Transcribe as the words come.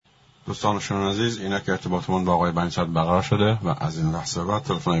دوستانشون عزیز، اینا که ارتباطمون با آقای بنیصدر برقرار شده و از این لحظه بعد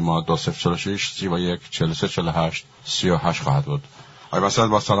تلفن ما 2046 31 43 48 38 خواهد بود. آقای بنیصدر،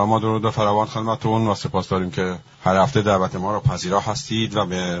 با سلام و درود و فراوان خدمتتون و سپاس داریم که هر هفته دعوت ما رو پذیرا هستید و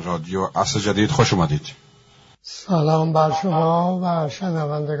به رادیو عصر جدید خوش اومدید. سلام بر شما و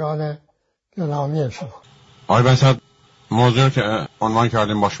شنوندگان گرامی شما. آقای بنیصدر، موضوعی که عنوان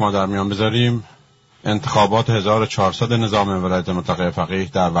کردیم با شما در میان بذاریم انتخابات 1400 نظام ولایت مطلقه فقیه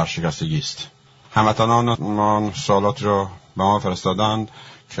در ورشکستگی است. هموطنان سوالاتی رو به ما فرستادند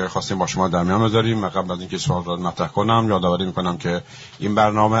که خواستیم با شما در میان بذاریم و قبل از اینکه سوال رو مطرح کنم یادآوری میکنم که این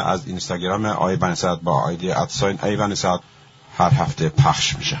برنامه از اینستاگرام آقای بنیصدر با آیدی @بنیصدر هر هفته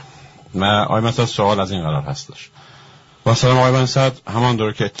پخش میشه. آقای بنیصدر، سوال از این قرار هستش. با سلام آقای بنیصدر،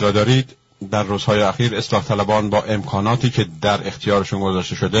 همانطور که اطلاع دارید در روزهای اخیر اصلاح طلبان با امکاناتی که در اختیارشون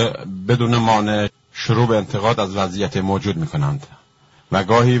گذاشته شده بدون مانع شروع به انتقاد از وضعیت موجود میکنند و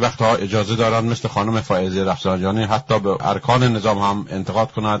گاهی وقتها اجازه دارند مثل خانم فائزه رفسنجانی حتی به ارکان نظام هم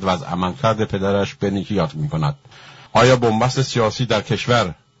انتقاد کند و از عملکرد پدرش به نیکی یاد میکند. آیا بنبست سیاسی در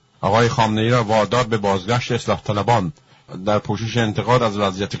کشور آقای خامنه‌ای را وادار به بازگشت اصلاح طلبان در پوشش انتقاد از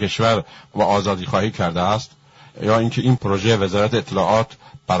وضعیت کشور و آزادی خواهی کرده است یا اینکه این پروژه وزارت اطلاعات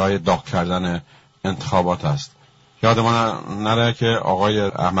برای داغ کردن انتخابات است؟ یادمان نره که آقای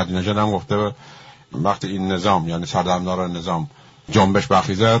احمدی نژاد هم گفته وقتی این نظام یعنی سردمداران نظام جنبش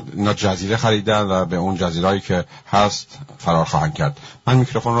برخیزد اینا جزیره خریدن و به اون جزیره‌ای که هست فرار خواهند کرد. من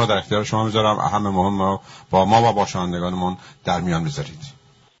میکروفون رو در اختیار شما میذارم، اهم مهم رو با ما و با شنوندگانمون در میان بذارید.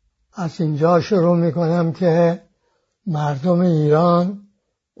 از اینجا شروع میکنم که مردم ایران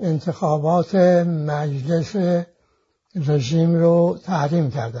انتخابات مجلس رژیم رو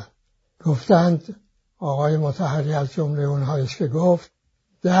تحریم کردن. گفتند، آقای مطهری از جمله اونهاییست که گفت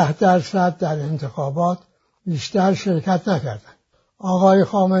 10% در انتخابات بیشتر شرکت نکردن. آقای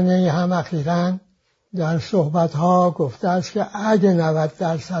خامنه‌ای هم اخیراً در صحبت‌ها گفته است که اگه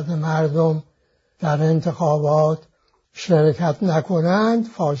 90% مردم در انتخابات شرکت نکنند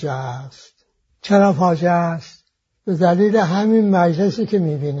فاجعه است. چرا فاجعه است؟ به دلیل همین مجلسی که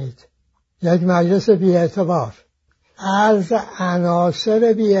می‌بینید، یک مجلس بی‌اعتبار از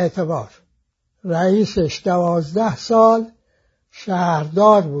عناصر بی‌اعتبار. رئیسش 12 سال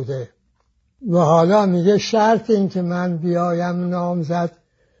شهردار بوده و حالا میگه شرط این که من بیایم نامزد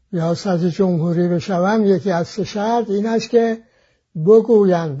ریاست جمهوری بشوم یکی از 3 شرط این است که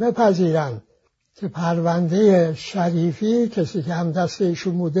بگویند بپذیرند که پرونده شریفی کسی که هم دست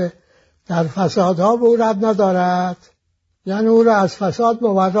ایشون بوده در فسادها به او ربط ندارد، یعنی او را از فساد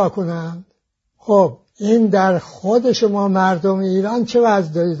مبرا کنند. خب این در خود شما مردم ایران چه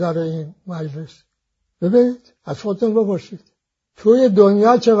وضعی داره این مجلس؟ ببینید، از خودتون بپرسید توی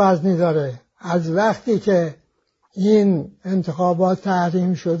دنیا چه وضعی داره. از وقتی که این انتخابات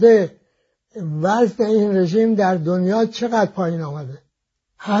تحریم شده وضع این رژیم در دنیا چقدر پایین آمده.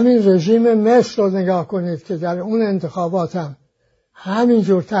 همین رژیم مصر رو نگاه کنید که در اون انتخابات هم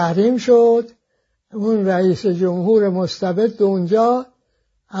همینجور تحریم شد. اون رئیس جمهور مستبد اونجا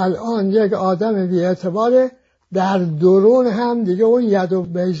الان یک آدم بی‌اعتباره، در درون هم دیگه اون ید و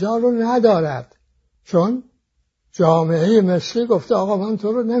بیضا رو ندارد، چون جامعه مصری گفته آقا من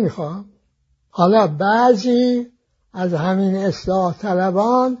تو رو نمیخوام. حالا بعضی از همین اصلاح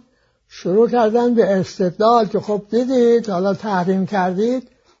طلبان شروع کردن به استدلال که خب دیدید حالا تحریم کردید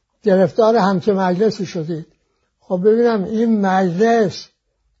گرفتار همچه مجلسی شدید. خب ببینم این مجلس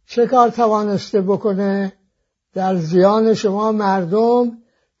چه کار توانسته بکنه در زیان شما مردم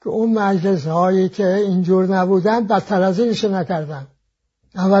که اون مجلس هایی که اینجور نبودن بدتر از اینش نکردن.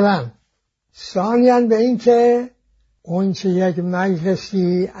 اولا. ثانیاً به این که اون چه یک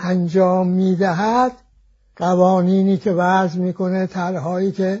مجلسی انجام میدهد، قوانینی که وضع میکنه،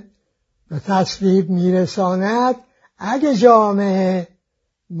 طرحهایی که به تصویب میرساند، اگه جامعه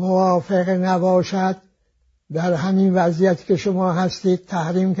موافق نباشد در همین وضعیتی که شما هستید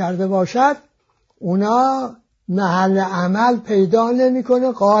تحریم کرده باشد، اونا محل عمل پیدا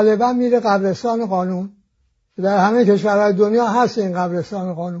نمیکنه، غالبا میره قبرستان قانون. در همه کشورهای دنیا هست این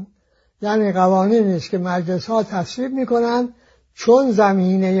قبرستان قانون. یعنی قوانینی است که مجلس ها تصویب میکنن، چون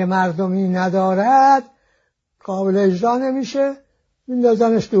زمینه مردمی ندارد قابل اجرا نمیشه،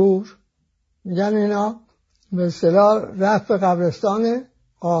 میندازنش دور. میگن اینا به اصطلاح رفت به قبرستان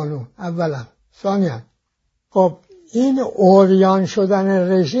قانون. اولا. ثانیا، خب این عریان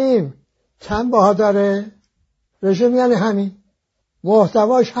شدن رژیم چند بها داره؟ رژیم یعنی همین،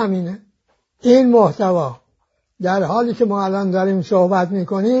 محتواش همینه. این محتوا در حالی که ما الان داریم صحبت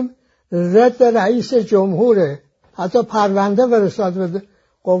میکنیم ضد رئیس جمهوره، حتی پرونده فرستاد به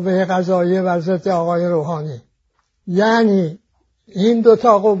قوه قضاییه بر ضد آقای روحانی. یعنی این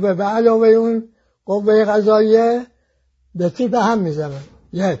دوتا قوه به علاوه اون قوه قضاییه به تیپ هم میزنن.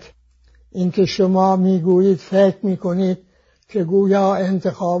 یک، اینکه شما میگویید فکر میکنید که گویا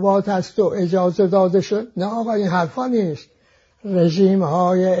انتخابات هست و اجازه داده شد. نه آقا، این حرفا نیست. رژیم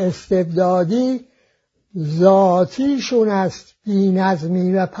های استبدادی ذاتیشون است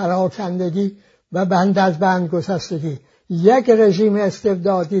بی‌نظمی و پراکندگی و بند از بند گسستگی. یک رژیم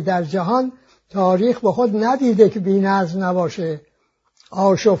استبدادی در جهان تاریخ به خود ندیده که بی‌نظم نباشه،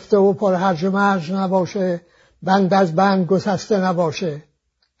 آشفته و پرهرج و مرج نباشه، بند از بند گسسته نباشه.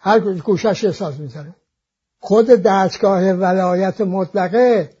 هر گوشش احساس می‌ذاره. خود دستگاه ولایت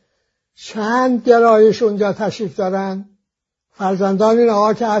مطلقه چند گرایش اونجا تشریف دارن، فرزندان این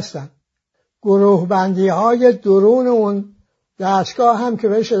آقا که هستن. گروه بندی های درون اون دستگاه هم که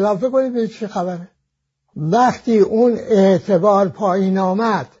بهش اضافه کنید ببینید چه خبره. وقتی اون اعتبار پایین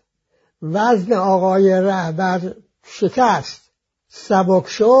آمد، وزن آقای رهبر شکست، سبک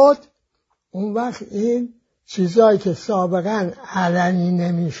شد، اون وقت این چیزایی که سابقا علنی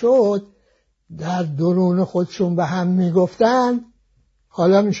نمیشد در درون خودشون به هم میگفتن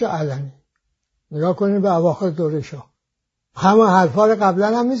حالا میشه علنی. نگاه کنید به اواخر دوره شاه، همه حرفا رو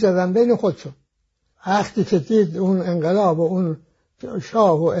قبلا هم میزدن بین خودشون. وقتی که دید اون انقلاب و اون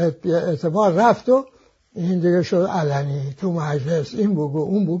شاه و اعتبار رفت و این دیگه شد علنی تو مجلس، این بگو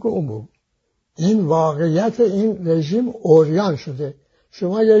اون بگو اون بگو. این واقعیت این رژیم اوریان شده.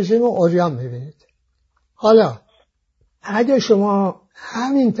 شما یه رژیم اوریان میبینید. حالا اگه شما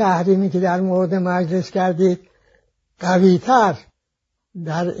همین تحریمی که در مورد مجلس کردید قوی‌تر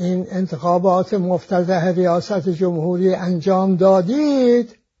در این انتخابات مفتضح ریاست جمهوری انجام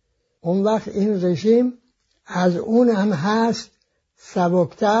دادید، اون وقت این رژیم از اون هم هست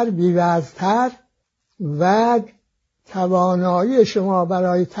سبکتر، بی‌وزن‌تر و توانایی شما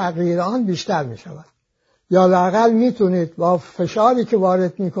برای تغییر آن بیشتر می شود. یا لااقل میتونید با فشاری که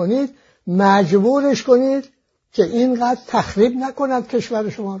وارد میکنید مجبورش کنید که اینقدر تخریب نکند کشور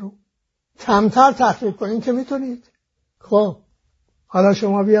شما رو. کمتر تخریب کنید که میتونید. خب حالا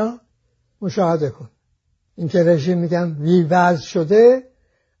شما بیا مشاهده کن. این که رژیم میگن بی‌وزن شده،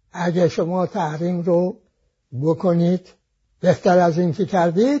 اگه شما تحریم رو بکنید بهتر از این که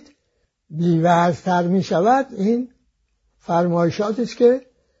کردید بی‌وزن‌تر می شود. این فرمایشاتی است که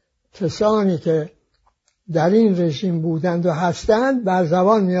کسانی که در این رژیم بودند و هستند بر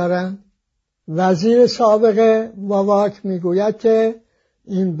زبان میارند. وزیر سابق واواک میگوید که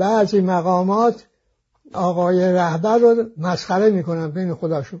این بعضی مقامات آقای رهبر رو مسخره میکنن، بین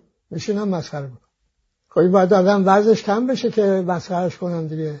خودشون میشینن مسخره میکنن. خب باید آدم وزنش کم بشه که مسخرهش کنن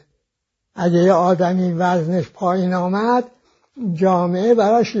دیگه. اگه یه آدمی وزنش پایین آمد جامعه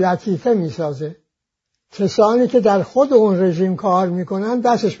براش لطیفه میسازه. کسانی که در خود اون رژیم کار میکنن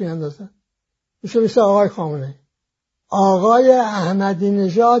دستش میاندازن. میشه مثل آقای خامنه‌ای. آقای احمدی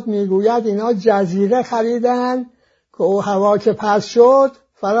نژاد میگوید اینا جزیره خریدن که او هوا که پس شد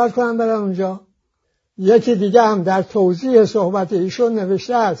فرار کنن برن اونجا. یکی دیگه هم در توضیح صحبت ایشون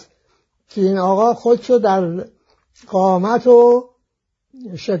نوشته است که این آقا خودشو در قامت و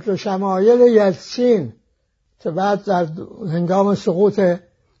شکل و شمایل یلتسین که بعد در هنگام سقوط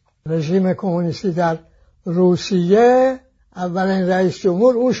رژیم کمونیستی در روسیه اولین رئیس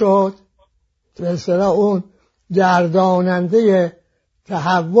جمهور او شد، به اصطلاح اون گرداننده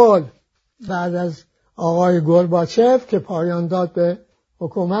تحول بعد از آقای گورباچف که پایان داد به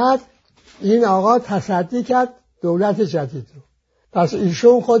حکومت. این آقا تصدی کرد دولت جدید رو. پس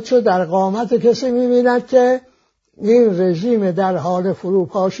ایشون خودشو در قامت کسی می‌بیند که این رژیم در حال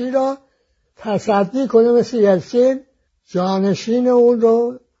فروپاشی را تصدی کنه، مثل یلتسین جانشین اون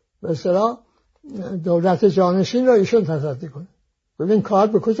رو، به اصطلاح دولت جانشین رو ایشون تصدی کنه. ببین کار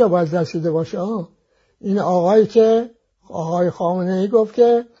به کجا باید رسیده باشه. این آقایی که آقای خامنه‌ای گفت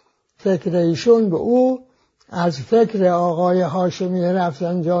که فکر ایشون به او از فکر آقای هاشمی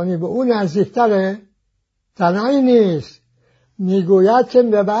رفسنجانی به او نزدیکتره. تنهایی نیست، میگوید که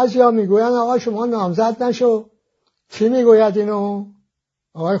به بعضیا میگوین آقا شما نامزد نشو. کی میگوید اینو؟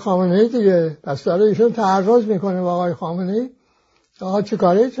 آقای خامنه‌ای دیگه. پس داره ایشون تعرض میکنه با آقای خامنه‌ای. آقا چه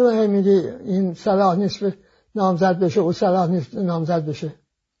کاری تو میگی این صلاح نیست نامزد بشه، او صلاح نیست نامزد بشه.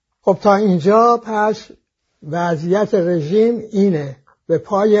 خب تا اینجا پس وضعیت رژیم اینه. به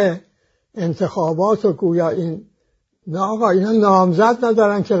پای انتخابات و گویا این نه آقا اینا نامزد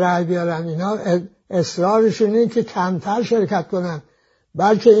ندارن که رأی بیارن، اینا اصرارشون اینه که کمتر شرکت کنن،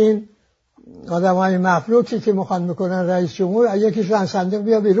 بلکه این آدمای مفلوکی که میخوان میکنن رئیس جمهور یکیش از صندوق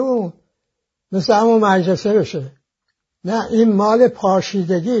بیا بیرون مثل همون مجلسه بشه. نه، این مال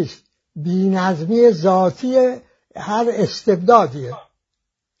پاشیدگی است، بی‌نظمی ذاتی هر استبدادیه.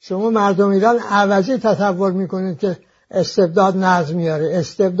 شما مردم ایران عوضی تصور میکنید که استبداد نظم میاره.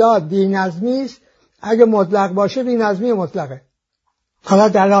 استبداد بی‌نظمی است، اگه مطلق باشه بی‌نظمی مطلقه. حالا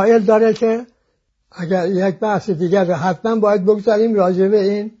دلایل داره که اگر یک بحث دیگر رو حتما باید بگذاریم راجع به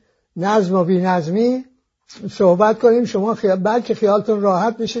این نظم و بی‌نظمی صحبت کنیم. شما بلکه خیالتون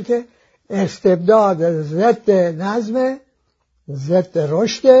راحت بشه که استبداد ضد نظم، ضد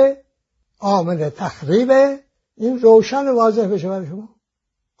رشد، عامل تخریب، این روشن و واضح بشه برای شما.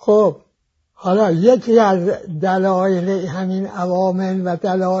 خب حالا یکی از دلایل همین عوامل و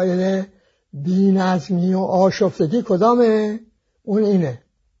دلایل بی‌نظمی و آشفتگی کدامه؟ اون اینه: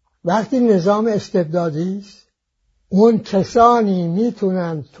 وقتی نظام استبدادی است، اون کسانی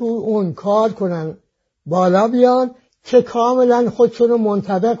میتونن تو اون کار کنن، بالا بیان که کاملا خودشون رو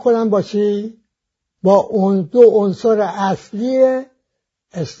منطبق کنن با چی؟ با اون دو عنصر اصلی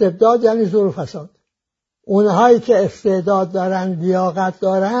استبداد، یعنی زور و فساد. اونهایی که استعداد دارن، لیاقت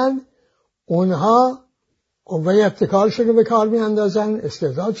دارن، اونها قوه ابتکارشون رو به کار میاندازن،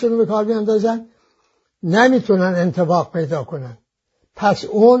 استعدادشون رو به کار میاندازن، نمیتونن انطباق پیدا کنن. پس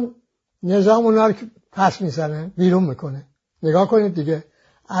اون نظام اونها رو پس میزنه، بیرون میکنه. نگاه کنید دیگه،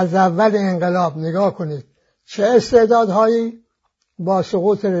 از اول انقلاب نگاه کنید چه استعدادهایی با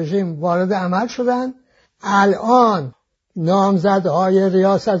سقوط رژیم وارد عمل شدن. الان نامزدهای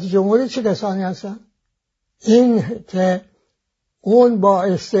ریاست جمهوری چه کسانی هستن؟ این که اون با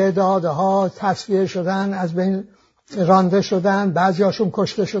استعدادها تصفیه شدن، از بین رانده شدن، بعضیاشون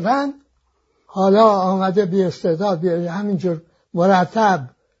کشته شدن، حالا آمده بی استعداد، همینجور مرتب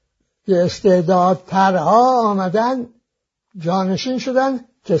بی استعداد ترها آمدن جانشین شدن،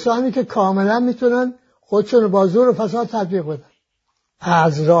 کسانی که کاملا میتونن خودشون با زور و فساد تطبیق بدن.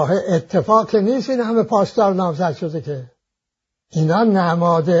 از راه اتفاق نیست این همه پاسدار نامزد شده، که اینا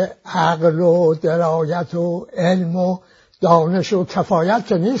نماد عقل و درایت و علم و دانش و کفایت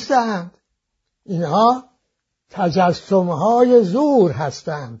که نیستند، اینها تجسمهای زور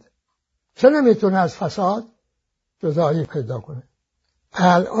هستند که نمیتونه از فساد جدایی پیدا کنه.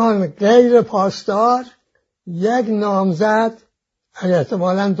 الان غیر پاسدار یک نامزد،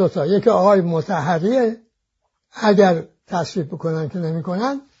 احتمالاً دوتا، یک آقای مطهریه، اگر تصویب بکنن که نمی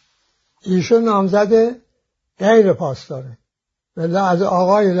کنن، ایشون نامزد غیر پاسداره. بلا از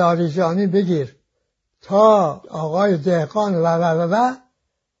آقای لاریجانی بگیر تا آقای دهقان و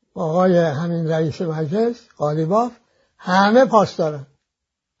آقای همین رئیس مجلس قالیباف، همه پاسدارن.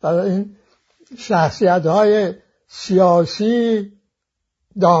 برای این شخصیت های سیاسی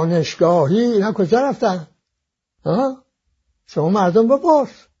دانشگاهی اینا کجا رفتن؟ شما مردم بپرس،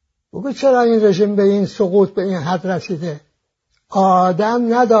 بگو چرا این رژیم به این سقوط به این حد رسیده؟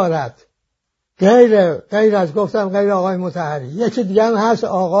 آدم ندارد. غیر از گفتم غیر آقای مطهری، یکی دیگه هم هست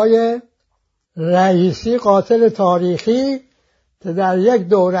آقای رئیسی، قاتل تاریخی، که در یک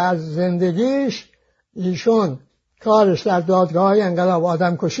دوره از زندگیش ایشون کارش در دادگاه انقلاب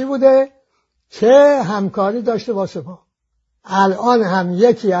آدم کشی بوده که همکاری داشته با سپاه. الان هم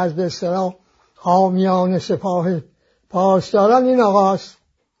یکی از به اصطلاح حامیان سپاه پاسداران این آقاست.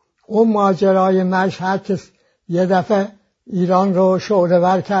 اون ماجرای مشهد که یه دفعه ایران رو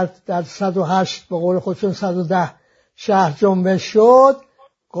شعله‌ور کرد، در 108 به قول خودشون 110 شهر جنبش شد،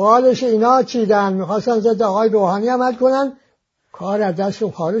 قالش اینا چیدن، میخواستن ضد آقای روحانی عمل کنن، کار از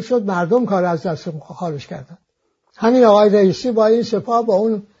دستشون خارج شد، مردم کار از دستشون خارج کردن. همین آقای رئیسی با این سپاه، با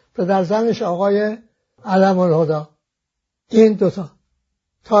اون پدرزنش آقای علم الهدا، این دوتا.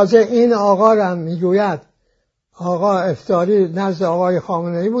 تازه این آقا رو هم میگوید آقا افطاری نزد آقای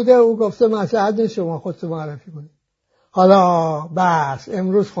خامنه‌ای بوده، او گفته مسئله نیست شما خودتون معرفی کنید. حالا بس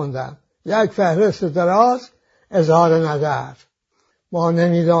امروز خوندم یک فهرست دراز اظهار نظر، ما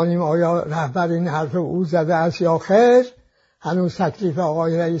نمیدانیم آیا رهبر این حرف او زده است یا خیر، هنوز تکلیف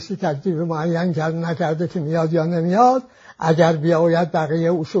آقای رئیسی تکلیف معین کرده نکرده که میاد یا نمیاد، اگر بیاید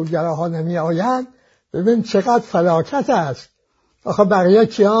بقیه اصولگراها نمیآیند. ببین چقدر فلاکت است. آخه بقیه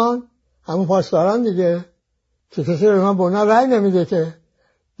کیان؟ همون پاسداران دیگه، که کسی به من اونا رأی نمیده که.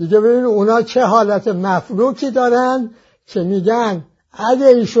 دیگه ببین اونا چه حالت مفلوکی دارن که میگن اگه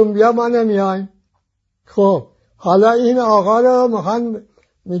ایشون بیا ما نمیایم. خب حالا این آقا رو میخوان،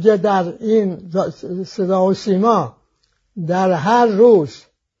 میگه در این صدا و سیما در هر روز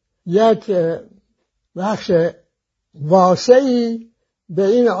یک بخش واسعی به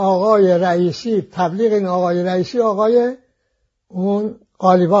این آقای رئیسی، تبلیغ این آقای رئیسی، آقای اون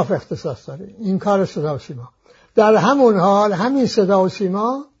قالیباف اختصاص داره. این کار صدا و سیما. در همون حال همین صدا و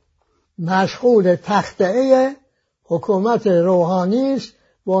سیما مشغول تخطئه حکومت روحانی است،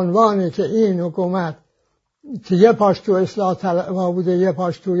 به عنوانی که این حکومت که یه پاش تو اصلاح طلب بوده، یه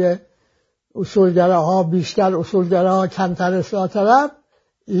پاش توی اصولگراها، بیشتر اصولگراها، کمتر اصلاح طلب،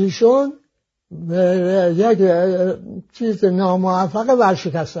 ایشون یک چیز ناموفق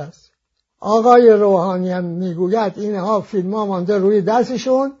ورشکسته است. آقای روحانی هم میگوید اینها فیلم ها مانده روی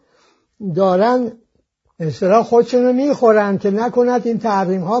دستشون، دارن اصطلاح خودشون رو میخورن که نکند این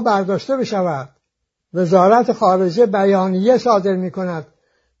تحریم ها برداشته بشود. وزارت خارجه بیانیه صادر میکند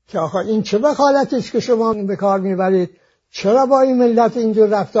که آخه این چه وکالتی است که شما به کار میبرید، چرا با این ملت اینجور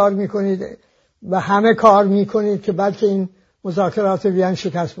رفتار میکنید و همه کار میکنید که بلکه این مذاکرات وین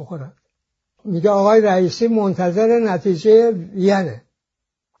شکست بخورد. میگه آقای رئیسی منتظر نتیجه وینه.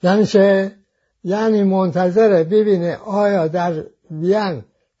 یعنی چه؟ یعنی منتظره ببینه آیا در وین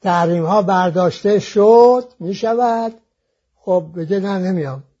تحریم ها برداشته شد میشود. خب بگه نه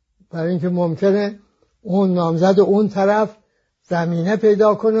نمیام، برای اینکه ممکنه اون نامزد اون طرف زمینه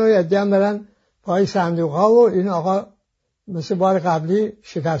پیدا کنه و یه هم برن پای صندوق ها و این آقا مثل بار قبلی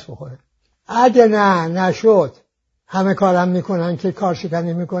شکست بخوره. اگه نشد، همه کارم میکنن که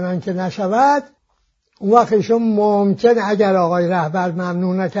کارشکنی میکنن که نشود، اون وقت ایشون ممکن اگر آقای رهبر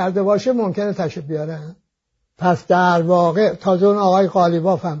ممنون نکرده باشه ممکنه تشریف بیارن. پس در واقع تازه اون آقای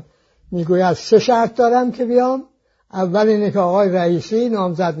قالیباف هم میگوید 3 شرط دارم که بیام. اول اینه که آقای رئیسی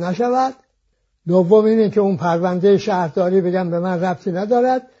نامزد نشود، دوم اینه که اون پرونده شهرداری بگم به من ربطی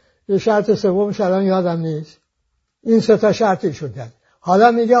ندارد، یه شرط سومش الان یادم نیست. این 3 تا شرطی شد.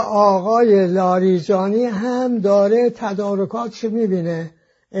 حالا میگه آقای لاریجانی هم داره تدارکاتش میبینه،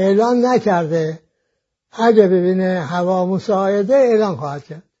 اعلان نکرده، اگه ببینه هوا مساعده اعلان خواهد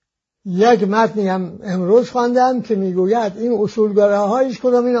کرد. یک متنی هم امروز خواندم که میگوید این اصولگراها هیچ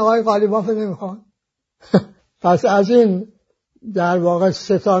کدوم این آقای قالیباف نمیخوان. پس از این در واقع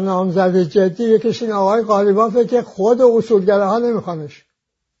 3 تا نامزد جدی، یکیش این آقای قالیبافه که خود اصولگراها نمیخوانش،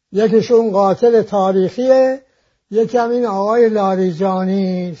 یکیشون قاتل تاریخیه، یکی هم این آقای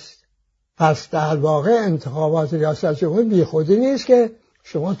لاریجانی است. پس در واقع انتخابات ریاست جمهوری بی خودی نیست که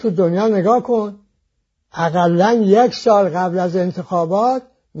شما تو دنیا نگاه کن، اقلاً 1 سال قبل از انتخابات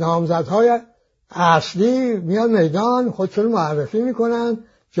نامزدهای اصلی میان میدان، خودشون معرفی میکنن،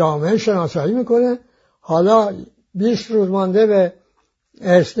 جامعه شناسایی میکنه. حالا 20 روز مانده به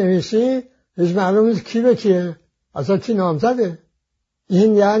اسمنویسی، هیچ معلوم نیست کی به کیه، اصلا کی نامزده.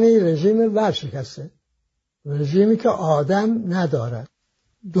 این یعنی رژیم ورشکسته، رژیمی که آدم ندارد.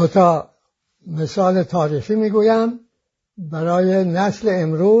 2 تا مثال تاریخی میگویم برای نسل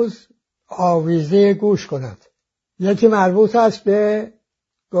امروز آویزه گوش کند. یکی مربوط است به،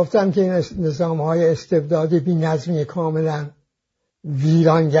 گفتم که این نظام‌های استبدادی بی‌نظمی کاملا،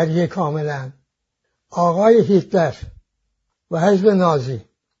 ویرانگری کاملا. آقای هیتلر و حزب نازی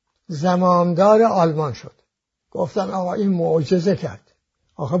زمامدار آلمان شد. گفتن آقا این معجزه کرد.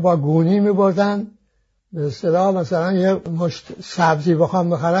 آخه با گونی می‌بردن، به اصطلاح مثلا یه مشت سبزی بخوام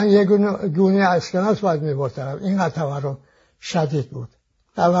بخرن یه گونی اسکناس باید می‌بردن. اینقدر تورم شدید بود.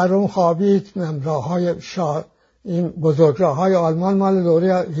 تورم خوابید. راه‌های این بزرگراه‌های آلمان مال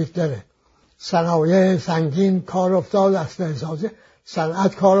دوره هیتلره. صنایع سنگین کار افتاد، اسلحه سازی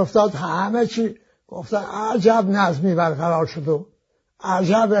صنعت کار افتاد، همه چی. گفتن عجب نظمی برقرار شد و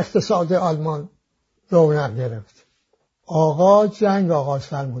عجب اقتصاد آلمان رونق گرفت. آقا جنگ آغاز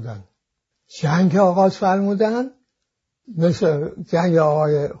فرمودن، مثل جنگ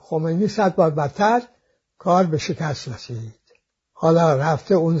آقای خمینی 100 بار بدتر، کار به شکست رسید. حالا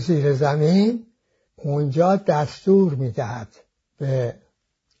رفته اون زیر زمین، اونجا دستور میدهد به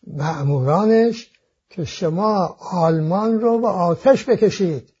مأمورانش که شما آلمان رو به آتش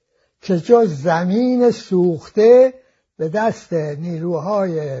بکشید که جز زمین سوخته به دست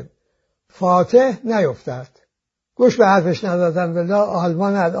نیروهای فاتح نیفتد. گوش به حرفش ندادن. بلا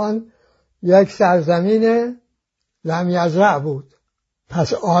آلمان الان یک سرزمین لم یزرع بود.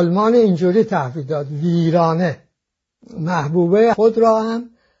 پس آلمان اینجوری تحویل داد، ویرانه. محبوبه خود را هم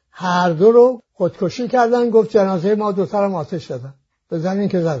هر دو رو خودکشی کردن. گفت جنازه ما 2 تا رو آتش دادن، به زمین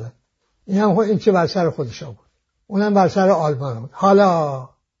که زدن. این چه بر سر خودش بود، اونم بر سر آلمان بود. حالا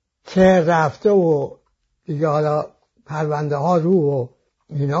که رفته و دیگه حالا پرونده ها رو و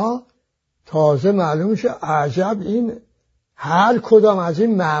اینا، تازه معلوم شه عجب این هر کدام از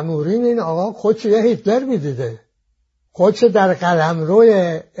این مأمورین این آقا خودش یه هیتلر میدیده، خودش در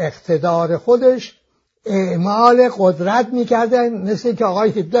قلمروی اقتدار خودش اعمال قدرت میکرده، مثل که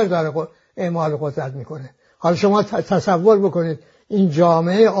آقای هیتلر داره اعمال قدرت میکنه. حالا شما تصور بکنید این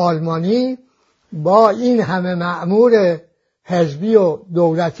جامعه آلمانی با این همه مأمور حزبی و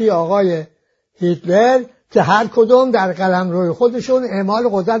دولتی آقای هیتلر که هر کدوم در قلمروی خودشون اعمال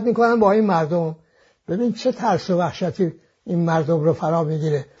قدرت میکنن با این مردم. ببین چه ترس و وحشتی این مردم رو فرا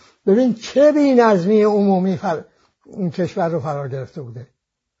میگیره. ببین چه بی‌نظمی عمومی این کشور رو فرا گرفته بوده.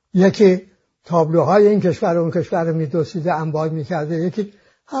 یکی تابلوهای این کشور و اون کشور رو میدوسیده، انبار میکرده، یکی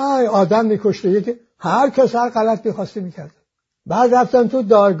های آدم میکشته، یکی هر کس هر غلط میخواسته میکرد. بعد رفتن تو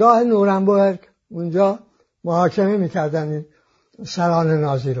دادگاه نورنبرگ، اونجا محاکمه میکردن این سران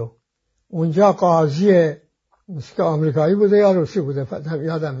نازی رو. اونجا قاضی که آمریکایی بوده یا روسی بوده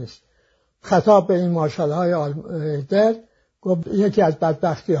یادم نیست، خطاب به این مارشال‌های آلمان گفت یکی از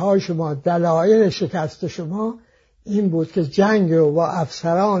بدبختی‌های شما، دلایل شکست شما این بود که جنگ رو با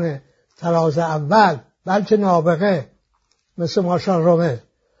افسران تراز اول بلکه نابغه مثل مارشال رومل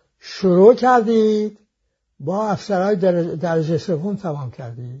شروع کردید، با افسرهای درجه سوم تمام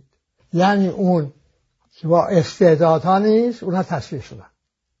کردید. یعنی اون که با استعدادها نیست، اونا تصفیه شدن.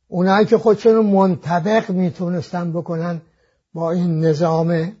 اونایی که خودشون رو منطبق میتونستن بکنن با این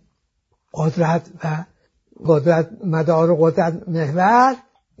نظام قدرت و قدرت مدار و قدرت محور،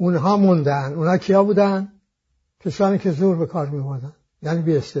 اونها موندن. اونها کیا بودن؟ کسانی که زور به کار می‌بردن، یعنی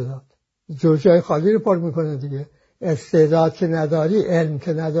بی استعداد. جای خالی رو پر میکنه دیگه. استعداد که نداری، علم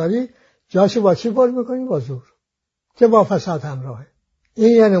که نداری، جاشو با چی پر میکنی؟ با زور که با فساد همراهه.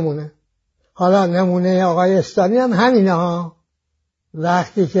 این یه نمونه. حالا نمونه آقای استانی هم همینه ها.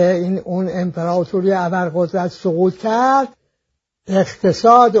 وقتی که اون امپراتوری ابرقدرت سقوط کرد،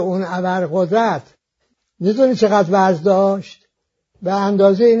 اقتصاد اون ابرقدرت میدونی چقدر وزن داشت؟ به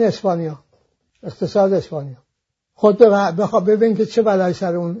اندازه این اسپانیا، اقتصاد اسپانیا. خود بخواب ببین که چه بلایی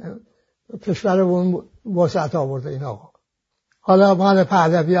سر اون کشور اون وسعت آورده این آقا. حالا مال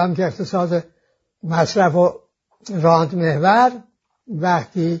پهلوی هم که اقتصاد مصرف و راند محور،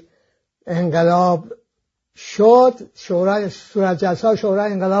 وقتی انقلاب شد، صورت جلسه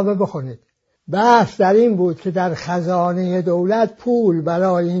شورای انقلاب بخونید، بحث در این بود که در خزانه دولت پول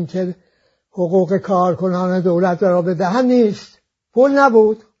برای اینکه حقوق کارکنان دولت را بدهن نیست. پول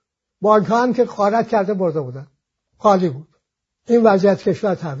نبود. بانک ها هم که غارت کرده برده بودن، خالی بود. این وضعیت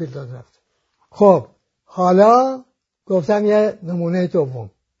کشور تحویل داد رفت. خب حالا گفتم یه نمونه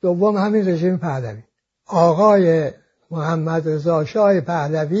دوم همین رژیم پهلوی. آقای محمد رضا شاه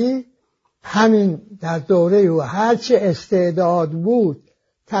پهلوی همین در دوره او هرچه استعداد بود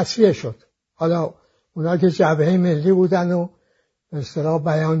تصفیه شد. حالا اونا که جبهه ملی بودن و به اصطلاح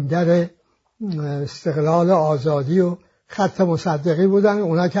بیانگر استقلال و آزادی و خط مصدقی بودن،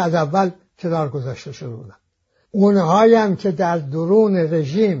 اونا که از اول کنار گذاشته شده بودن. اونهایی هم که در درون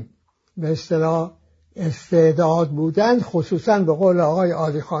رژیم به اصطلاح استعداد بودند، خصوصا به قول آقای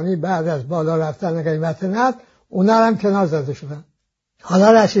عالیخانی بعد از بالا رفتن قیمت نفت، اونا هم کنار زده شدن.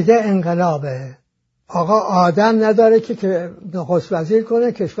 حالا رسیده انقلابه. آقا آدم نداره که نخست وزیر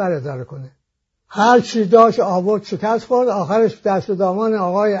کنه، کشور اداره کنه. هر چی داشت آورد شکست خورد، آخرش دست دامان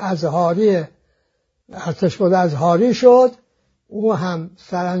آقای ازهاری ارتشبد ازهاری شد. او هم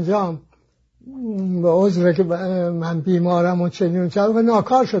سرانجام به عذر که من بیمارم و چنین چند و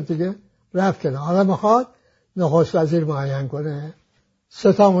ناکار شد دیگه، رفت کنه. حالا میخواد نخست وزیر معین کنه.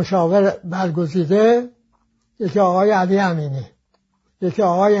 3 مشاور برگزیده، یکی آقای علی امینی، یکی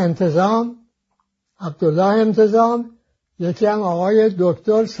آقای انتظام عبدالله انتظام، یکی هم آقای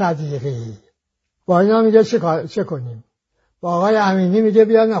دکتر صدیقی. با اینا میگه چه کنیم؟ با آقای امینی میگه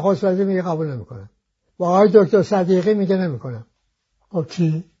بیا نخست وزیر، میگه قبول نمیکنه. با آقای دکتر صدیقی میگه نمیکنم. خب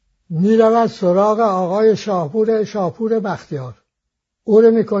کی؟ میرود سراغ آقای شاپور بختیار، او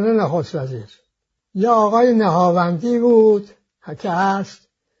رو میکنه نخست وزیر. یا آقای نهاوندی بود که هست،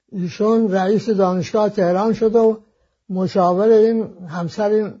 ایشون رئیس دانشگاه تهران شد و مشاور این همسر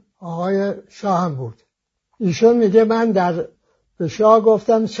این آقای شاه هم بود. ایشون میگه من به شاه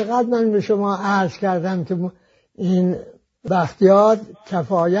گفتم چقدر من به شما عرض کردم که این بختیار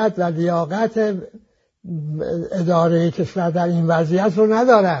کفایت و لیاقت اداره کشور در این وضعیت رو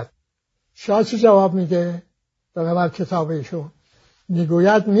ندارد. شاه چی جواب میده؟ بنابر کتاب ایشون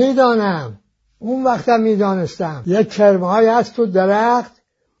میگوید میدانم، اون وقتم میدانستم یک کرمه‌هایی هست تو درخت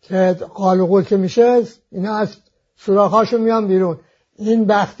که قالقول که میشه اینا از سوراخ‌هاشو میان بیرون، این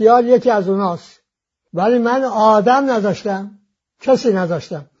بختیار یکی از اوناست، ولی من آدم نداشتم، کسی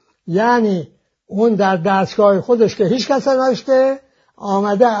نداشتم. یعنی اون در دستگاه خودش که هیچ کس نداشته،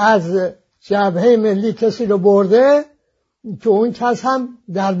 آمده از جبهه ملی کسی رو برده که اون کس هم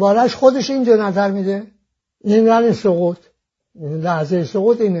دربارش خودش اینجا نظر میده. این یعنی سقوط، این لحظه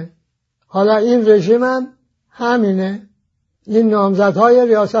سقوط اینه. حالا این رژیم هم همینه. این نامزدهای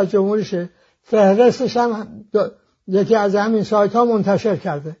ریاست جمهوریشه، فهرستش هم یکی از همین سایت ها منتشر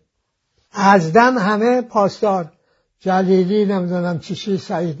کرده. از دم همه پاسدار، جلیلی نمیدونم چیشی،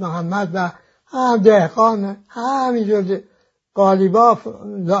 سعید محمد و هم دهقان، همینجور قالیباف،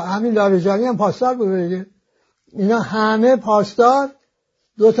 همین لاریجانی هم پاسدار بوده دیگه. اینا همه پاسدار،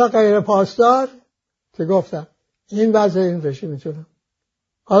 2 غیر پاسدار که گفتم. این وضع این رژیم میتونه.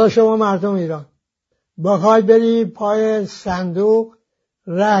 حالا شما مردم ایران بخوای بری پای صندوق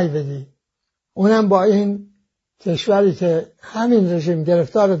رأی بدی، اونم با این کشوری که همین رژیم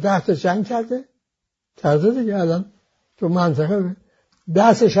گرفتار 10 تا جنگ کرده دیگه، الان تو منطقه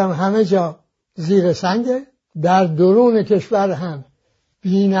دستش هم همه جا زیر سنگه. در درون کشور هم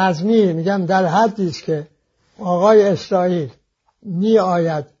بی‌نظمی، میگم در حدی است که آقای اسرائیل می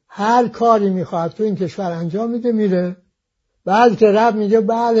آید هر کاری میخواد تو این کشور انجام میده، میره بعد که رب میگه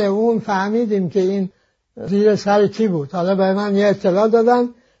بله اون فهمیدیم که این زیر سر کی بود. حالا به من یه اطلاع دادن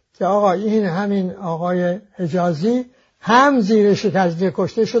که آقا این همین آقای حجازی هم زیر شکستگی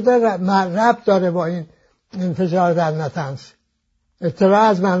کشته شده، رب داره با این انفجار در نطنز. اطلاع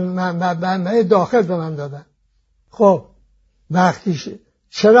از من داخل به من دادن. خب وقتی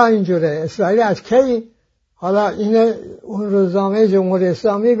چرا اینجوره؟ اسرائیل از کی؟ حالا این اون روزنامه جمهوری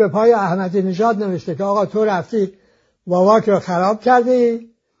اسلامی به پای احمدی نژاد نوشته که آقا تو رفتی واواک رو خراب کردی،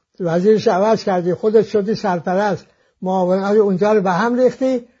 وزیرش عوض کردی، خودت شدی سرپرست، معاونت اونجا رو به هم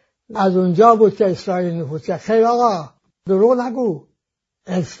ریختی، از اونجا بود که اسرائیل نفوذ کرد. خیر آقا دروغ نگو.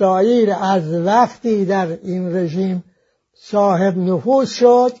 اسرائیل از وقتی در این رژیم صاحب نفوذ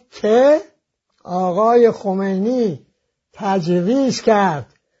شد که آقای خمینی تجویز کرد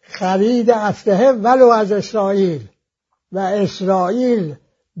خرید اسلحه ولو از اسرائیل، و اسرائیل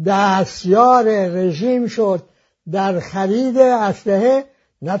دستیار رژیم شد در خرید اسلحه،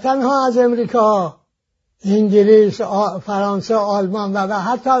 نه تنها از امریکا، انگلیس، فرانسه، آلمان و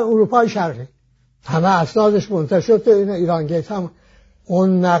حتی اروپای شرقی. همه اسنادش منتشر شد تو ایران گیت. هم اون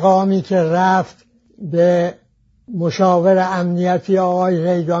مقامی که رفت به مشاور امنیتی آقای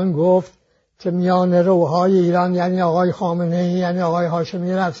ریگان گفت که میان روهای ایران، یعنی آقای خامنه‌ای، یعنی آقای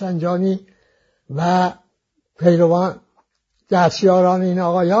هاشمی رفسنجانی و پیروان دستیاران این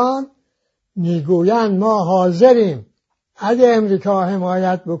آقایان، میگویند ما حاضریم اگه امریکا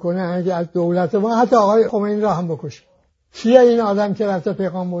حمایت بکنه، اگه از دولت ما حتی آقای خمینی را هم بکشه. کیه این آدم که رفته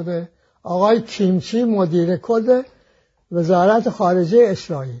پیغام برده؟ آقای کیمچی، مدیر کل وزارت خارجه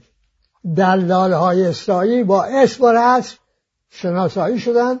اسرائیل. دلال‌های اسرائیل با اسم و رسم شناسایی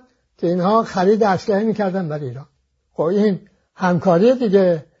شدن که اینها خرید اسلحه میکردن برای ایران. خب این همکاری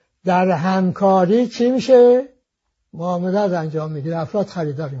دیگه. در همکاری چی میشه؟ معاملات انجام میگیره، افراد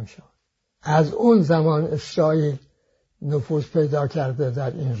خریداری میشه. از اون زمان اسرائیل نفوذ پیدا کرده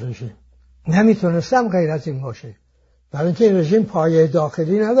در این رژیم. نمیتونستم غیر از این باشه، برای اینکه این رژیم پایه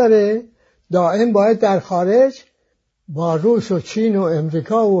داخلی نداره، دائم باید در خارج با روس و چین و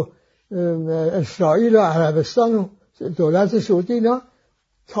امریکا و اسرائیل و عربستان و دولت سعودی اینا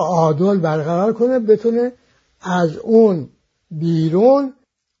تعادل برقرار کنه، بتونه از اون بیرون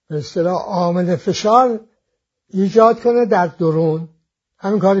به اصطلاح عامل فشار ایجاد کنه در درون.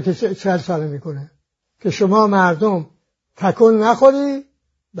 همین کاری که 40 ساله میکنه که شما مردم تکون نخوری،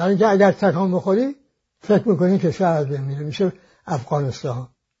 برای اینکه اگر تکون بخوری فکر میکنی کشور از بین میره، میشه افغانستان.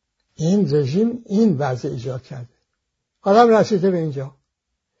 این رژیم این وضع ایجاد کرده. حالا رسیده به اینجا.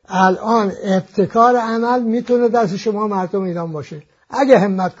 الان ابتکار عمل میتونه دست شما مردم ایران باشه اگه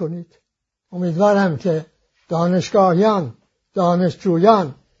همت کنید. امیدوارم که دانشگاهیان،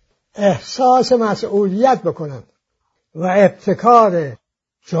 دانشجویان احساس مسئولیت بکنند و ابتکار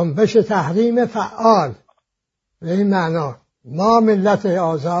جنبش تحریم فعال، به این معنا ما ملت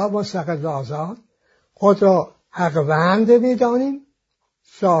آزاد مستقل آزاد خود را حقوند می‌دانیم،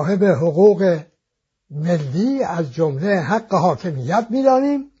 صاحب حقوق ملی از جمله حق حاکمیت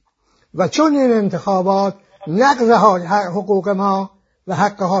می‌دانیم و چون این انتخابات نقض حقوق ما و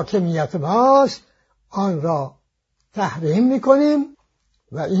حق حاکمیت ماست، آن را تحریم می‌کنیم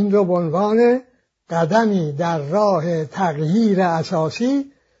و این را به عنوان قدمی در راه تغییر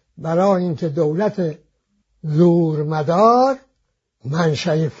اساسی برای اینکه دولت زورمدار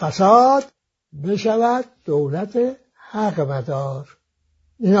منشأ فساد بشود دولت حق مدار.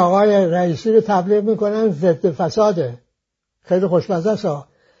 این آقای رئیسی رو تبلیغ میکنن ضد فساده، خیلی خوشمزه است.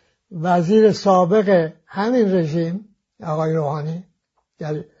 وزیر سابق همین رژیم آقای روحانی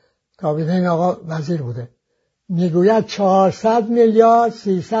در کابینه این آقا وزیر بوده، میگوید 400 میلیارد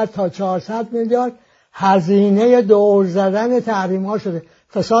 300 تا 400 میلیارد هزینه دور زدن تحریم ها شده.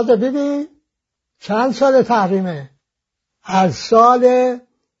 فساد ببین چند سال تحریمه، از سال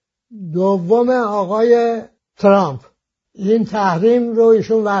دوم آقای ترامپ این تحریم رو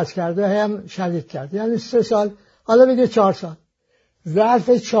ایشون وضع کرده، هم شدید کرد، یعنی 3 سال، حالا میگه 4 سال، ظرف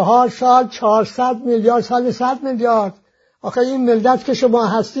 4 سال 400 میلیارد، سال 100 میلیارد. آخه این ملت که شما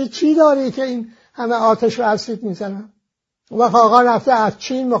هستید چی داری که این همه آتش رو هستید میزنن؟ اون وقت آقا رفته از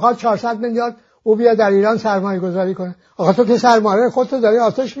چین میخواد 400 میلیارد او بیا در ایران سرمایه گذاری کنه. آقا تو که سرمایه خودتو داری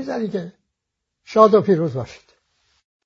آتش میزنی که. شاد و پیروز باشید.